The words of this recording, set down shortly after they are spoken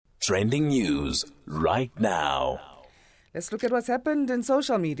trending news right now. Let's look at what's happened in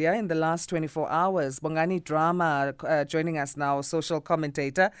social media in the last 24 hours. Bongani Drama joining us now, social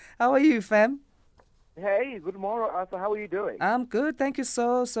commentator. How are you, fam? Hey, good morning, Arthur. How are you doing? I'm good. Thank you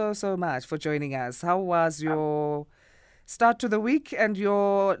so much for joining us. How was your start to the week and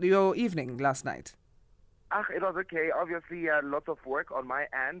your evening last night? It was okay. Obviously, lots of work on my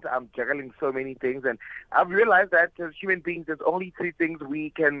end. I'm juggling so many things, and I've realized that as human beings, there's only three things we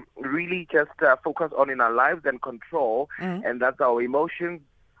can really just focus on in our lives and control, and that's our emotions,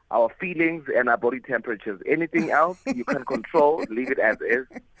 our feelings, and our body temperatures. Anything else you can control, leave it as is.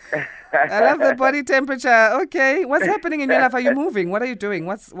 I love the body temperature. Okay, what's happening in your life? Are you moving? What are you doing?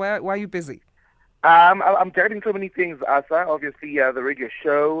 Why are you busy? I'm juggling so many things, Asa. Obviously, the radio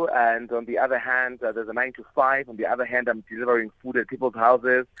show, and on the other hand, there's a 9 to 5. On the other hand, I'm delivering food at people's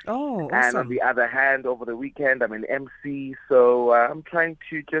houses. Oh, awesome. And on the other hand, over the weekend, I'm an MC. So I'm trying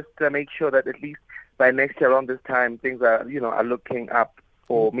to just make sure that at least by next year around this time, things are looking up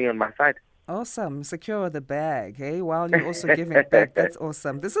for me on my side. Awesome. Secure the bag, eh? While you're also giving back. That's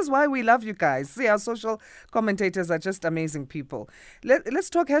awesome. This is why we love you guys. See, our social commentators are just amazing people. Let's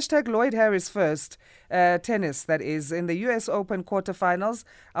talk hashtag Lloyd Harris first. Tennis, that is, in the US Open quarterfinals.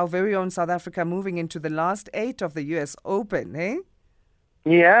 Our very own South Africa moving into the last 8 of the US Open, eh?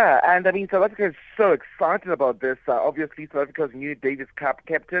 Yeah, and I mean, South Africa is so excited about this. Obviously, South Africa's new Davis Cup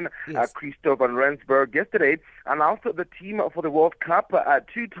captain, Christoph van Rensburg, yesterday announced the team for the World Cup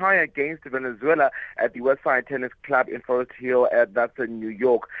to tie against Venezuela at the Westside Tennis Club in Forest Hill, that's in New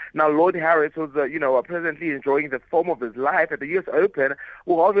York. Now, Lloyd Harris was, presently enjoying the form of his life at the US Open,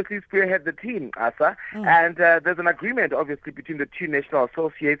 will obviously spearhead the team, Asa. And there's an agreement, obviously, between the two national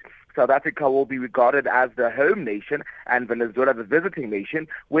associates. South Africa will be regarded as the home nation and Venezuela the visiting nation,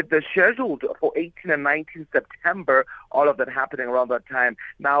 with the scheduled for 18 and 19 September, all of that happening around that time.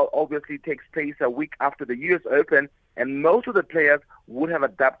 Now, obviously, it takes place a week after the US Open, and most of the players would have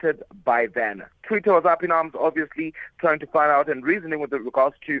adapted by then. Twitter was up in arms, obviously, trying to find out and reasoning with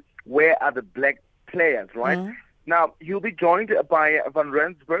regards to where are the black players, right? Now, he'll be joined by Van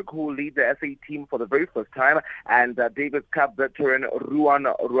Rensburg, who will lead the SA team for the very first time, and Davis Cup veteran Ruan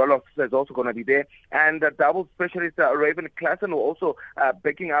Rolos is also going to be there, and double specialist Raven Klassen will also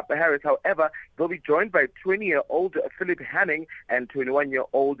backing up Harris. However, they'll be joined by 20-year-old Philip Hanning and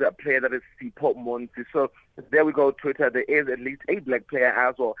 21-year-old player that is Sipho Monsi. So there we go, Twitter. There is at least a black player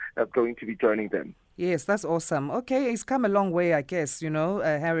as well that's going to be joining them. Yes, that's awesome. Okay, he's come a long way, I guess,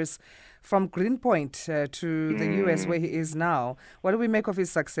 Harris, from Greenpoint to the US where he is now. What do we make of his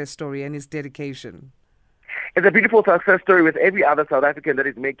success story and his dedication? It's a beautiful success story with every other South African that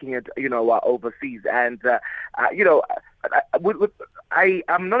is making it, overseas. And, I'm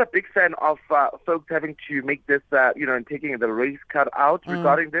not a big fan of folks having to make this, and taking the race cut out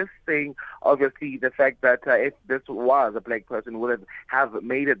regarding this, saying, obviously, the fact that if this was a black person, would have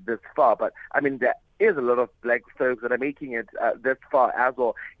made it this far. But, I mean, there is a lot of black folks that are making it this far as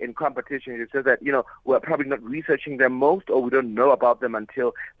well in competition. It says that, we're probably not researching them most, or we don't know about them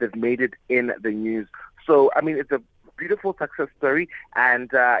until they've made it in the news. So, I mean, it's a beautiful success story,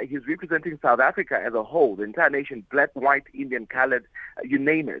 and he's representing South Africa as a whole, the entire nation, black, white, Indian, colored, you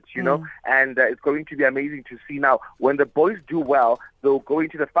name it, and it's going to be amazing to see now. When the boys do well, they'll go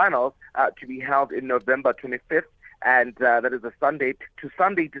into the finals to be held in November 25th, and that is a Sunday,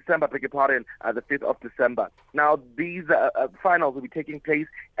 December, beg your pardon, the 5th of December. Now, these finals will be taking place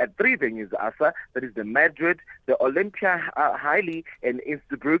at 3 venues, Asa. That is the Madrid, the Olympia Haile in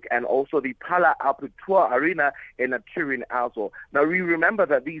Innsbruck, and also the Pala Alpitour Arena in Turin as well. Now, we remember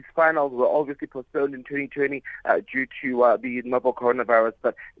that these finals were obviously postponed in 2020 due to the novel coronavirus,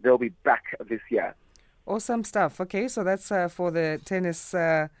 but they'll be back this year. Awesome stuff. Okay, so that's for the tennis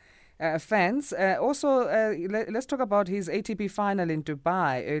fans. Also, let's talk about his ATP final in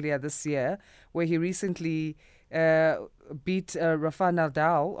Dubai earlier this year, where he recently beat Rafael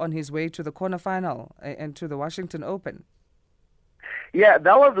Nadal on his way to the quarterfinal and to the Washington Open. Yeah,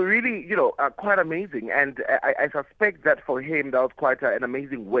 that was really, quite amazing. And I suspect that for him, that was quite an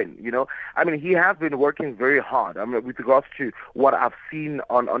amazing win, I mean, he has been working very hard. I mean, with regards to what I've seen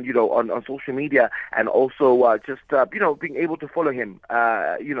on social media, and also just, being able to follow him,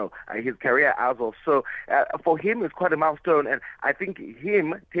 his career as well. So for him, it's quite a milestone. And I think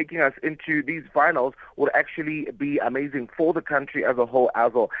him taking us into these finals would actually be amazing for the country as a whole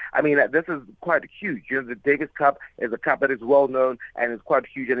as well. I mean, this is quite huge. The Davis Cup is a cup that is well known and is quite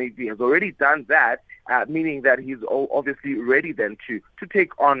huge, and he has already done that, meaning that he's obviously ready then to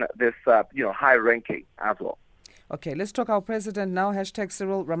take on this high ranking as well. Okay, let's talk our president now. Hashtag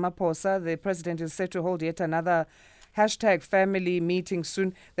Cyril Ramaphosa. The president is set to hold yet another hashtag family meeting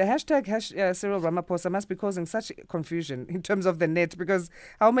soon. The hashtag Cyril Ramaphosa must be causing such confusion in terms of the net, because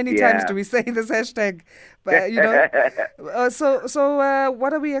how many times do we say this hashtag? But, so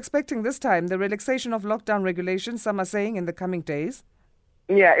what are we expecting this time? The relaxation of lockdown regulations, some are saying, in the coming days?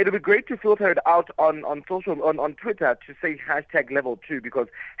 Yeah, it would be great to filter it out on Twitter to say hashtag level 2, because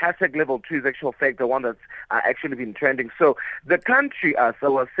hashtag level 2 is actual fact, the one that's actually been trending. So the country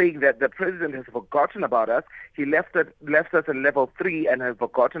was saying that the president has forgotten about us. He left us at level 3 and has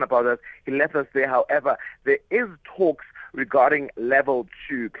forgotten about us. He left us there. However, there is talks regarding level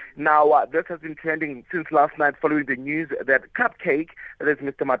 2. Now, this has been trending since last night following the news that Cupcake, that is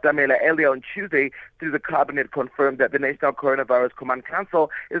Mr. Matamela, earlier on Tuesday through the cabinet confirmed that the National Coronavirus Command Council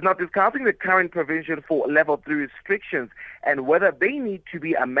is now discussing the current provision for level 3 restrictions and whether they need to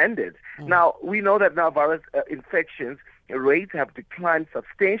be amended. Now, we know that now virus infections rates have declined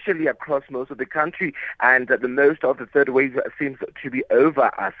substantially across most of the country, and the most of the third wave seems to be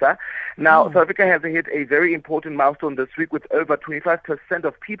over, Asa. Now, South Africa has hit a very important milestone this week with over 25%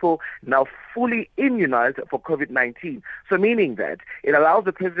 of people now fully immunized for COVID-19. So meaning that it allows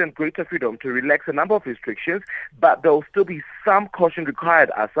the president greater freedom to relax a number of restrictions, but there will still be some caution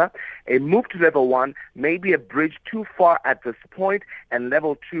required, Asa. A move to level 1 may be a bridge too far at this point, and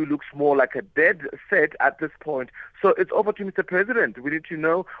level 2 looks more like a dead set at this point. So it's over to Mr. President. We need to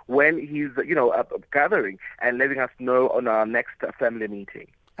know when he's, gathering and letting us know on our next family meeting.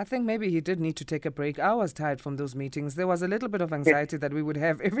 I think maybe he did need to take a break. I was tired from those meetings. There was a little bit of anxiety that we would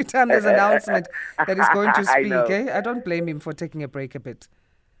have every time there's an announcement that he's going to speak. I don't blame him for taking a break a bit.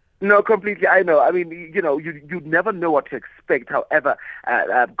 No, completely. I know. I mean, you never know what to expect. However,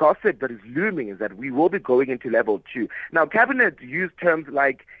 gossip that is looming is that we will be going into level 2. Now, Cabinet used terms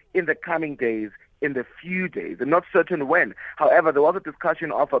like in the coming days, in the few days, and not certain when. However, there was a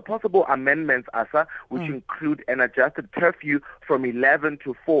discussion of possible amendments, Asa, which include an adjusted curfew from 11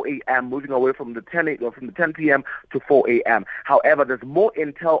 to 4 a.m., moving away from the 10 p.m. to 4 a.m. However, there's more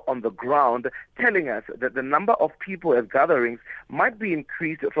intel on the ground telling us that the number of people at gatherings might be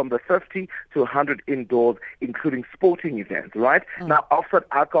increased from the 50 to 100 indoors, including sporting events, right? Now, off-site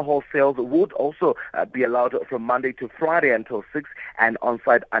alcohol sales would also be allowed from Monday to Friday until 6 and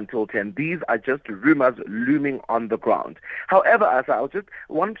on-site until 10. These are just rumors looming on the ground. However, Asa, I just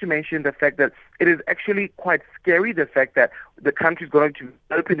wanted to mention the fact that it is actually quite scary, the fact that the country is going to be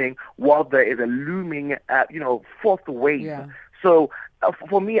opening while there is a looming, fourth wave. Yeah. So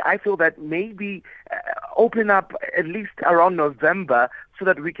for me, I feel that maybe open up at least around November so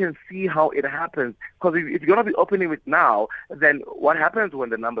that we can see how it happens. Because if you're going to be opening it now, then what happens when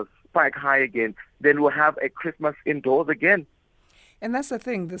the numbers spike high again? Then we'll have a Christmas indoors again. And that's the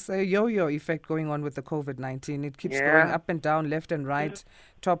thing, this yo-yo effect going on with the COVID-19. It keeps going up and down, left and right,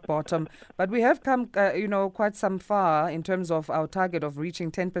 top, bottom. But we have come, quite some far in terms of our target of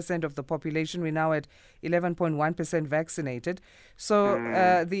reaching 10% of the population. We're now at 11.1% vaccinated. So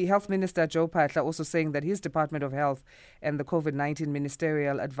the Health Minister, Joe Phaahla, also saying that his Department of Health and the COVID-19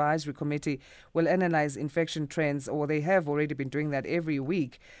 Ministerial Advisory Committee will analyze infection trends, or they have already been doing that every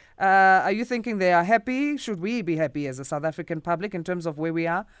week. Are you thinking they are happy? Should we be happy as a South African public in terms of where we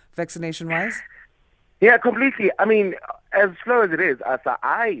are vaccination-wise? Yeah, completely. I mean, as slow as it is, Asa,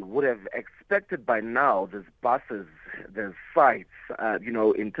 I would have expected by now there's buses, there's sites,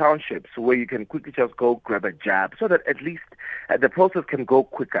 in townships where you can quickly just go grab a jab so that at least the process can go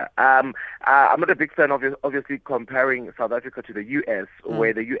quicker. I'm not a big fan of obviously comparing South Africa to the U.S.,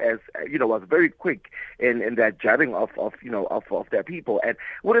 where the U.S., was very quick in their jabbing of their people. And it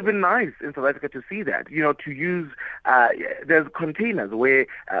would have been nice in South Africa to see that, to use, there's containers where,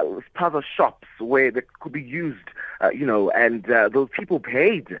 puzzle shops where they could be used, and those people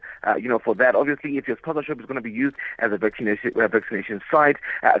paid, for that. Obviously, if your sponsor shop is going to be used as a vaccination site,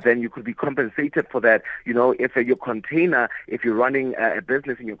 then you could be compensated for that. If your container, if you're running a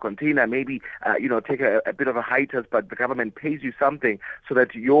business in your container, maybe, take a bit of a hiatus, but the government pays you something so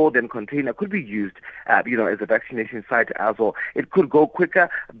that your then container could be used, as a vaccination site as well. It could go quicker,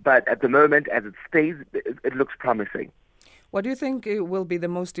 but at the moment, as it stays, it looks promising. What do you think will be the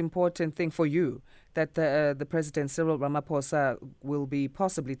most important thing for you that the President Cyril Ramaphosa will be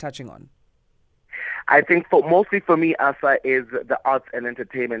possibly touching on? I think mostly for me, Asa, is the arts and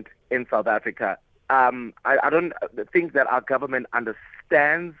entertainment in South Africa. I don't think that our government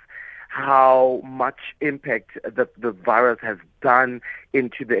understands how much impact the virus has done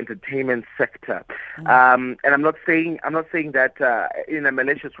into the entertainment sector. And I'm not saying that in a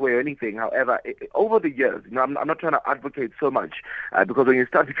malicious way or anything. However, over the years, I'm not trying to advocate so much because when you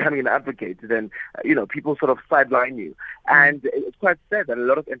start becoming an advocate, then people sort of sideline you. And it's quite sad that a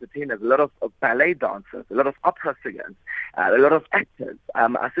lot of entertainers, a lot of ballet dancers, a lot of opera singers, a lot of actors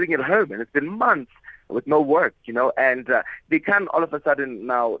are sitting at home, and it's been months with no work, and they can't all of a sudden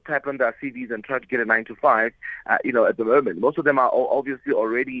now type on their CVs and try to get a 9 to 5, at the moment. Most of them are obviously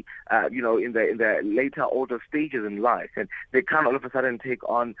already, in the later, older stages in life, and they can't all of a sudden take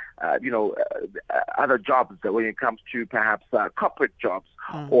on, other jobs when it comes to perhaps corporate jobs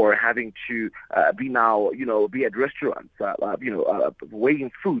or having to be at restaurants,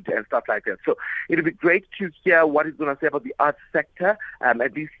 weighing food and stuff like that. So it'll be great to hear what he's going to say about the arts sector,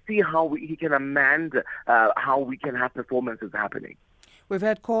 at least see how he can amend how we can have performances happening. We've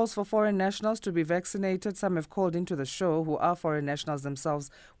had calls for foreign nationals to be vaccinated. Some have called into the show who are foreign nationals themselves,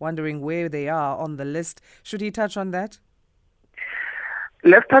 wondering where they are on the list. Should he touch on that?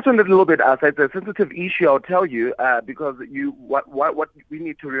 Let's touch on it a little bit, Asa. It's a sensitive issue, I'll tell you, because what we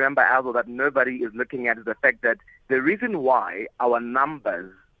need to remember as well that nobody is looking at is the fact that the reason why our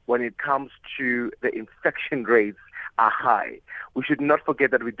numbers when it comes to the infection rates are high. We should not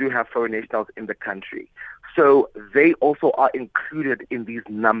forget that we do have foreign nationals in the country. So they also are included in these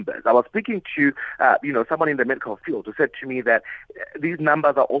numbers. I was speaking to, someone in the medical field who said to me that these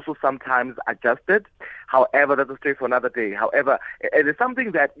numbers are also sometimes adjusted. However, that's a story for another day. However, it is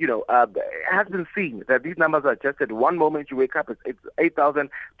something that, has been seen that these numbers are adjusted. One moment you wake up, it's 8,000.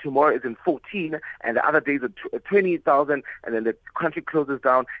 Tomorrow it's in 14, and the other days it's 20,000, and then the country closes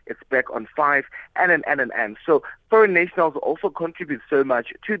down. It's back on 5, and. So foreign nationals also contribute so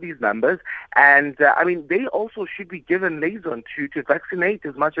much to these numbers, and they also should be given liaison to vaccinate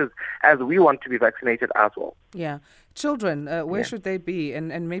as much as we want to be vaccinated as well. Yeah. Children, where should they be?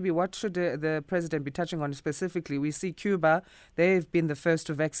 And maybe what should the president be touching on specifically? We see Cuba, they've been the first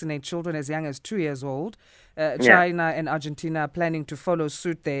to vaccinate children as young as 2 years old. China and Argentina are planning to follow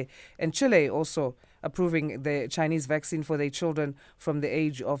suit there. And Chile also approving the Chinese vaccine for their children from the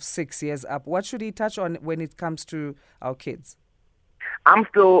age of 6 years up. What should he touch on when it comes to our kids? I'm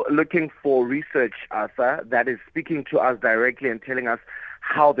still looking for research, Arthur, that is speaking to us directly and telling us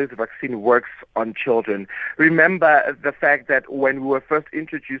how this vaccine works on children. Remember the fact that when we were first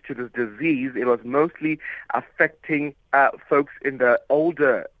introduced to this disease, it was mostly affecting folks in the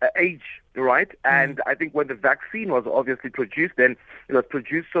older age, right? And I think when the vaccine was obviously produced, then it was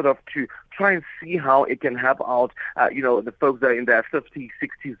produced sort of to try and see how it can help out, the folks that are in their 50s,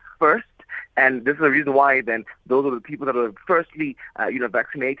 60s first. And this is the reason why then those are the people that are firstly,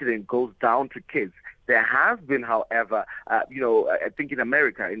 vaccinated, and goes down to kids. There has been, however, I think in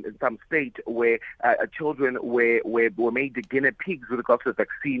America, in some state, where children were made the guinea pigs with regards to the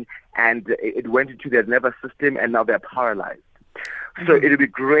vaccine, and it went into their nervous system, and now they're paralyzed. So it would be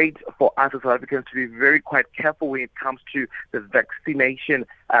great for us as South Africans to be very quite careful when it comes to the vaccination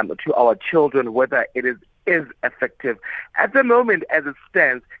to our children, whether it is effective. At the moment, as it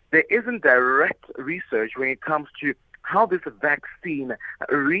stands, there isn't direct research when it comes to how this vaccine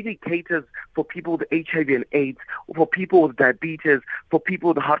really caters for people with HIV and AIDS, for people with diabetes, for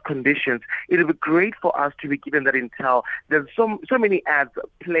people with heart conditions. It would be great for us to be given that intel. There's so many ads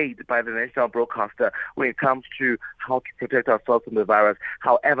played by the national broadcaster when it comes to how to protect ourselves from the virus.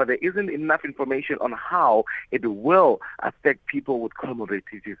 However, there isn't enough information on how it will affect people with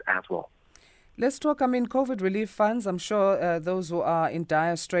comorbidities as well. Let's talk, COVID relief funds. I'm sure those who are in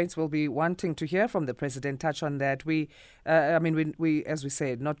dire straits will be wanting to hear from the president touch on that. We, as we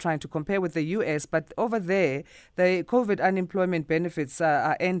said, not trying to compare with the US, but over there, the COVID unemployment benefits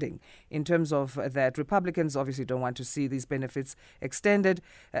are ending in terms of that. Republicans obviously don't want to see these benefits extended.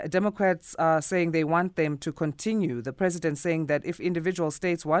 Democrats are saying they want them to continue. The president saying that if individual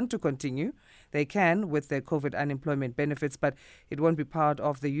states want to continue, they can with their COVID unemployment benefits, but it won't be part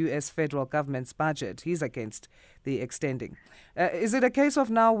of the US federal government's budget. He's against the extending. Is it a case of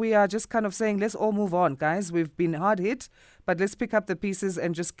now we are just kind of saying, let's all move on, guys? We've been hard hit, but let's pick up the pieces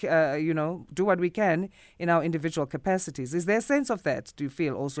and just, do what we can in our individual capacities. Is there a sense of that, do you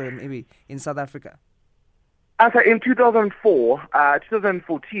feel, also maybe in South Africa? In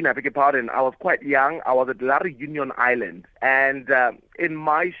 2014, I beg your pardon, I was quite young. I was at Larry Union Island, and in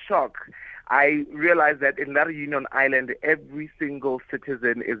my shock, I realized that in Larry Union Island, every single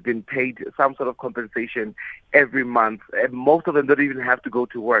citizen is being paid some sort of compensation every month. And most of them don't even have to go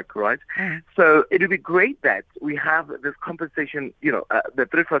to work, right? So it would be great that we have this compensation, the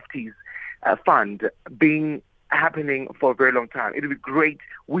 350s fund being happening for a very long time. It would be great.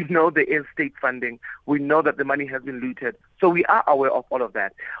 We know there is state funding. We know that the money has been looted. So we are aware of all of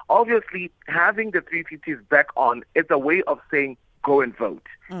that. Obviously, having the 350s back on is a way of saying go and vote.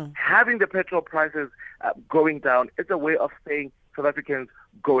 Having the petrol prices going down is a way of saying South Africans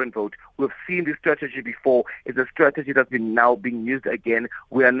go and vote. We've seen this strategy before. It's a strategy that's been now being used again.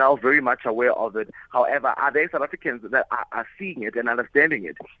 We are now very much aware of it. However, are there South Africans that are seeing it and understanding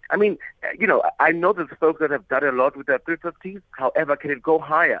it? I mean, I know there's folks that have done a lot with their 350s. However, can it go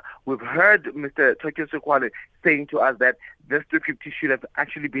higher? We've heard Mr. Tokyo Sekwale saying to us that this 350 should have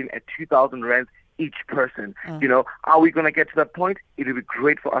actually been at 2,000 rands each person. Are we going to get to that point? It would be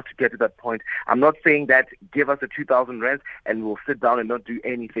great for us to get to that point. I'm not saying that give us the 2,000 rands and we'll sit down and not do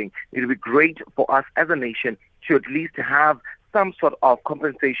anything. It would be great for us as a nation to at least have some sort of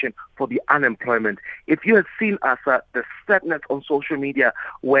compensation for the unemployment. If you have seen us, the sadness on social media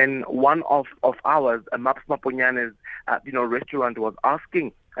when one of ours, Maps Maponyana's, restaurant was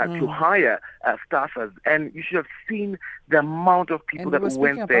asking to hire staffers, and you should have seen the amount of people that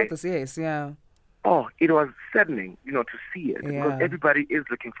went there. About this, yes, yeah. Oh, it was saddening, to see it because everybody is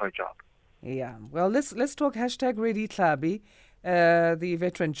looking for a job. Yeah. Well, let's talk #Ready Klabi, the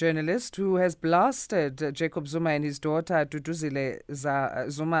veteran journalist who has blasted Jacob Zuma and his daughter Duduzile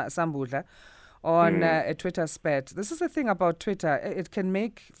Zuma Sambudla on a Twitter spat. This is the thing about Twitter. It can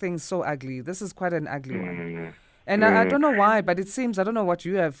make things so ugly. This is quite an ugly one. And I don't know why, but it seems, I don't know what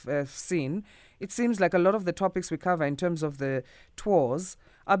you have seen, it seems like a lot of the topics we cover in terms of the tours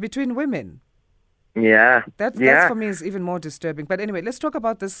are between women. Yeah. That for me is even more disturbing. But anyway, let's talk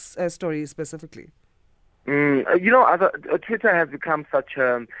about this story specifically. Twitter has become such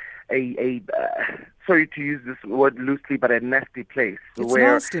a sorry to use this word loosely, but a nasty place. It's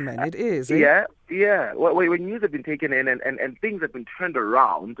nasty, man. It is. Yeah. When news have been taken in and things have been turned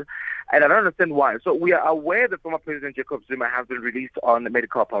around, and I don't understand why. So we are aware that former President Jacob Zuma has been released on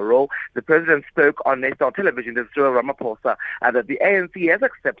medical parole. The president spoke on national television, the Cyril Ramaphosa, that the ANC has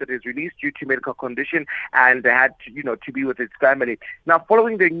accepted his release due to medical condition and had to be with his family. Now,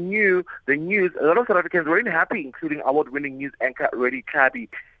 following the news, a lot of South Africans were really happy, including award-winning news anchor Ready Klabi,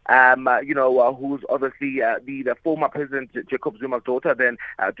 who's obviously the former President Jacob Zuma's daughter, then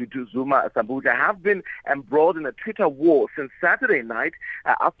Dudu Zuma Sambudla, have been embroiled in a Twitter war since Saturday night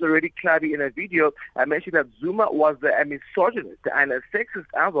after Ready Klabi in a video mentioned that Zuma was a misogynist and a sexist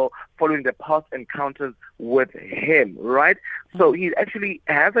as well following the past encounters with him, right? So he actually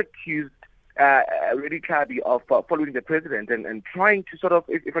has accused Ready Klabi of following the president and trying to sort of,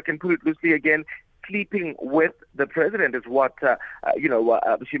 if I can put it loosely again, sleeping with the president is what,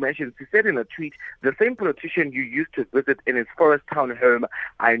 she mentioned. She said in a tweet, the same politician you used to visit in his Forest Town home,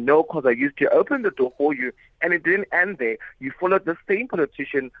 I know because I used to open the door for you, and it didn't end there. You followed the same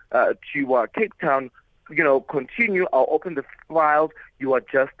politician to Cape Town, continue, I'll open the files, you are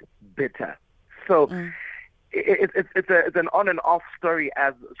just bitter. So it's an on and off story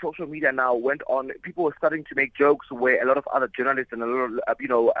as social media now went on. People were starting to make jokes where a lot of other journalists and a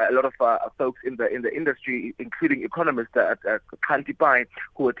lot of folks in the industry, including economists at Kantipai,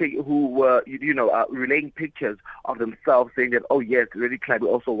 who were relaying pictures of themselves saying that, oh yes, Ready Klabi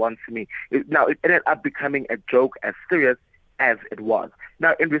also wants me. Now it ended up becoming a joke as serious as it was.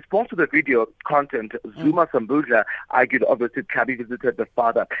 Now, in response to the video content, Zuma Sambudla argued obviously Klabi visited the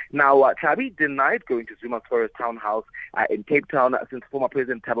father. Now, Klabi denied going to Zuma's Forest townhouse in Cape Town since former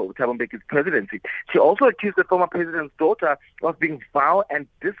President Thabo Mbeki's presidency. She also accused the former president's daughter of being vile and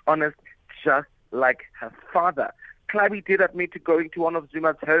dishonest, just like her father. Klabi did admit to going to one of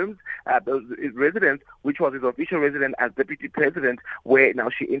Zuma's homes, his residence, which was his official residence as deputy president, where now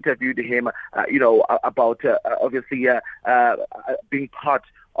she interviewed him, about obviously being part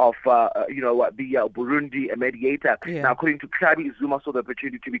of, the Burundi mediator. Yeah. Now, according to Klabi, Zuma saw the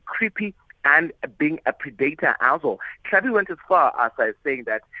opportunity to be creepy and being a predator as well. Klabi went as far as saying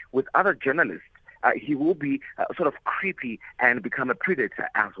that with other journalists, he will be sort of creepy and become a predator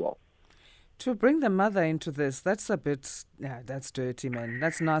as well. To bring the mother into this, that's a bit, that's dirty, man.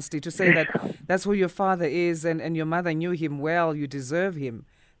 That's nasty. To say that that's who your father is and your mother knew him well, you deserve him.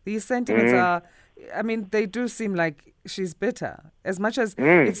 These sentiments are, they do seem like she's bitter. As much as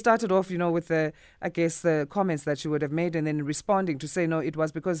it started off, with the comments that she would have made and then responding to say, no, it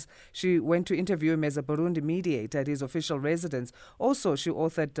was because she went to interview him as a Burundi mediator at his official residence. Also, she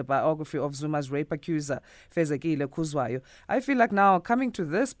authored the biography of Zuma's rape accuser, Fezekile Kuzwayo. I feel like now, coming to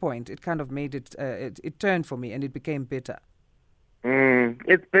this point, it kind of made it turned for me and it became bitter.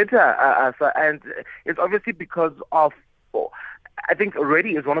 It's bitter, and it's obviously because of I think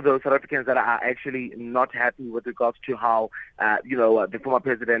already is one of those South Africans that are actually not happy with regards to how, the former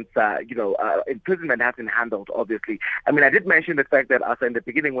president's, imprisonment has been handled, obviously. I mean, I did mention the fact that in the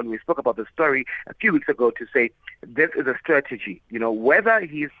beginning when we spoke about the story a few weeks ago to say this is a strategy, whether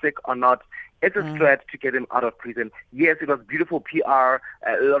he is sick or not, it's a threat to get him out of prison. Yes, it was beautiful PR.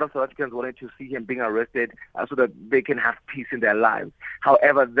 A lot of South Africans wanted to see him being arrested so that they can have peace in their lives.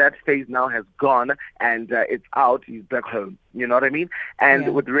 However, that phase now has gone and it's out. He's back home. You know what I mean?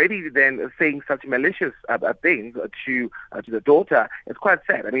 And with Reddy then saying such malicious things to the daughter, it's quite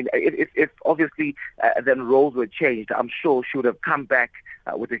sad. I mean, if obviously then roles were changed, I'm sure she would have come back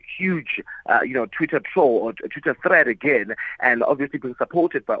with a huge, Twitter troll or Twitter thread again, and obviously being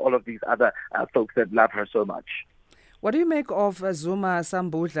supported by all of these other folks that love her so much. What do you make of Zuma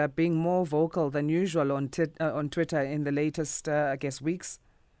Sambudla being more vocal than usual on Twitter in the latest, weeks?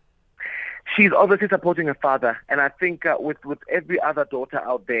 She's obviously supporting her father, and I think with every other daughter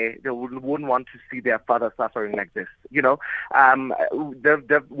out there, they wouldn't want to see their father suffering like this. We've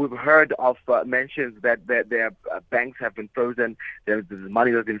heard of mentions that their banks have been frozen, there's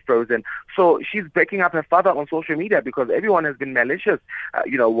money has been frozen. So she's backing up her father on social media because everyone has been malicious,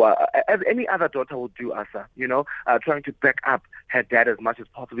 as any other daughter would do, Asa. Trying to back up her dad as much as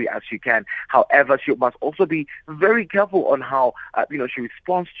possibly as she can. However, she must also be very careful on how she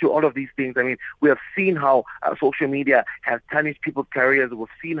responds to all of these things. I mean, we have seen how social media has tarnished people's careers. We've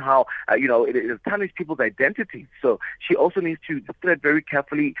seen how, it has tarnished people's identities. So she also needs to tread very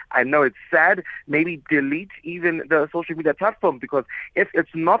carefully. I know it's sad. Maybe delete even the social media platform, because if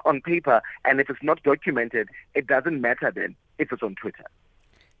it's not on paper and if it's not documented, it doesn't matter then if it's on Twitter.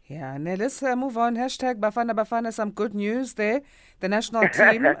 Yeah, now let's move on. Hashtag Bafana Bafana, some good news there. The national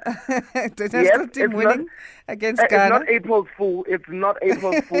team, winning against Ghana. It's not April Fool. It's not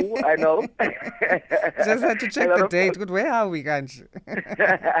April Fool, I know. Just had to check the date. Good, where are we, guys?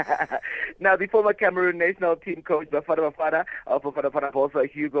 Now, the former Cameroon national team coach, Bafana Bafana boss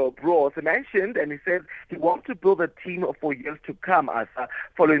Hugo Broos, mentioned, and he said he wants to build a team for years to come,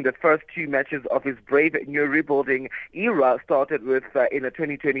 following the first two matches of his brave new rebuilding era, started with in a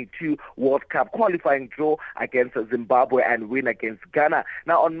 2022 World Cup qualifying draw against Zimbabwe and win against Ghana.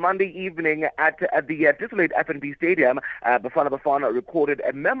 Now, on Monday evening at the desolate FNB Stadium, Bafana Bafana recorded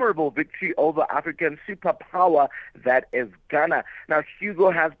a memorable victory over African superpower that is Ghana. Now,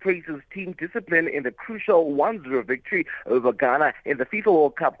 Hugo has praised his team discipline in the crucial 1-0 victory over Ghana in the FIFA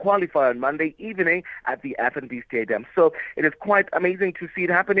World Cup qualifier on Monday evening at the FNB Stadium. So it is quite amazing to see it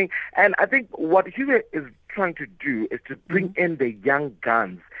happening. And I think what Hugo is trying to do is to bring in the young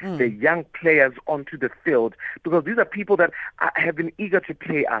guns, the young players onto the field, because these are people that have been eager to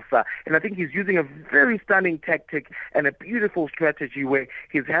play Asa. And I think he's using a very stunning tactic and a beautiful strategy where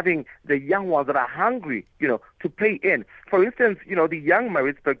he's having the young ones that are hungry, to play in. For instance, the young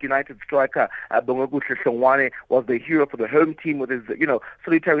Maritzburg United striker, Bongani Drama, was the hero for the home team with his,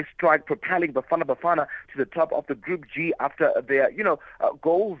 solitary strike propelling Bafana Bafana to the top of the Group G after their,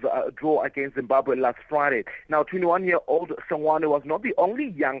 goals draw against Zimbabwe last Friday. Now, 21-year-old Sangwane was not the only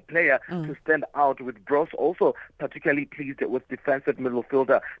young player to stand out, with Bros also particularly pleased with defensive middle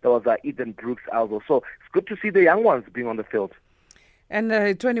fielder that was Eden Brooks also. So it's good to see the young ones being on the field.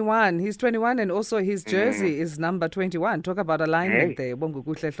 And 21, he's 21, and also his jersey is number 21. Talk about alignment there.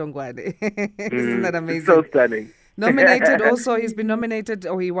 Isn't that amazing? So stunning. Nominated also,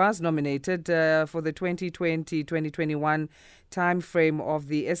 he was nominated for the 2020-2021 time frame of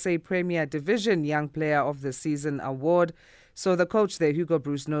the SA Premier Division Young Player of the Season Award. So the coach there, Hugo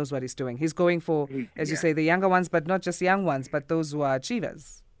Broos, knows what he's doing. He's going for, as you say, the younger ones, but not just young ones, but those who are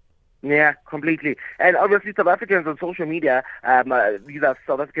achievers. Yeah, completely. And obviously South Africans on social media, these are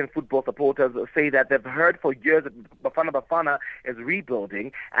South African football supporters, say that they've heard for years that Bafana is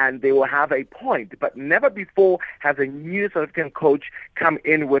rebuilding and they will have a point. But never before has a new South African coach come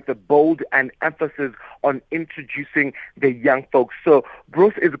in with a bold and emphasis on introducing the young folks. So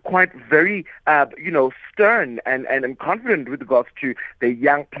Bruce is quite very, stern and confident with regards to the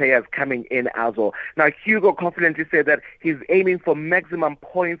young players coming in as well. Now, Hugo confidently said that he's aiming for maximum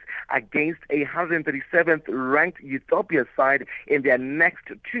points against a 137th ranked Ethiopia side in their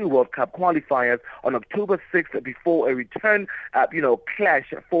next two World Cup qualifiers on October 6th before a return,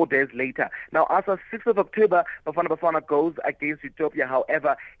 clash 4 days later. Now, as of 6th of October, Bafana goes against Ethiopia.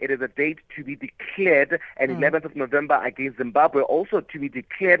 However, it is a date to be declared, and 11th of November against Zimbabwe also to be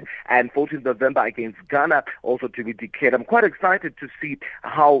declared, and 14th November against Ghana also to be declared. I'm quite excited to see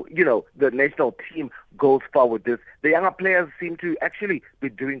how, the national team goes forward with this. The younger players seem to actually be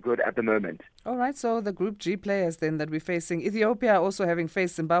doing good at the moment. All right, so the Group G players then that we're facing, Ethiopia also having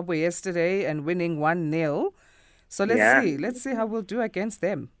faced Zimbabwe yesterday and winning 1-0. So let's see how we'll do against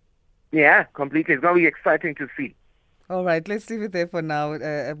them. Yeah, completely. It's going to be exciting to see. All right, let's leave it there for now,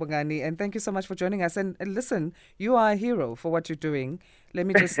 Bongani. And thank you so much for joining us. And listen, you are a hero for what you're doing. Let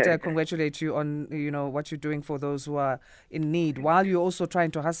me just congratulate you on, what you're doing for those who are in need, while you're also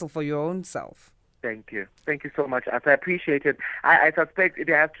trying to hustle for your own self. Thank you. Thank you so much, Asa. I appreciate it. I suspect it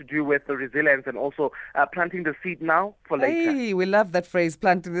has to do with the resilience and also planting the seed now for later. Hey, we love that phrase,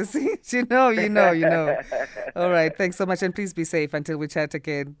 planting the seed. You know. All right, thanks so much. And please be safe until we chat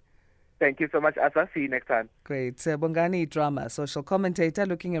again. Thank you so much, Asa. See you next time. Great. Bongani Drama, social commentator,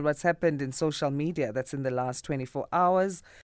 looking at what's happened in social media. That's in the last 24 hours.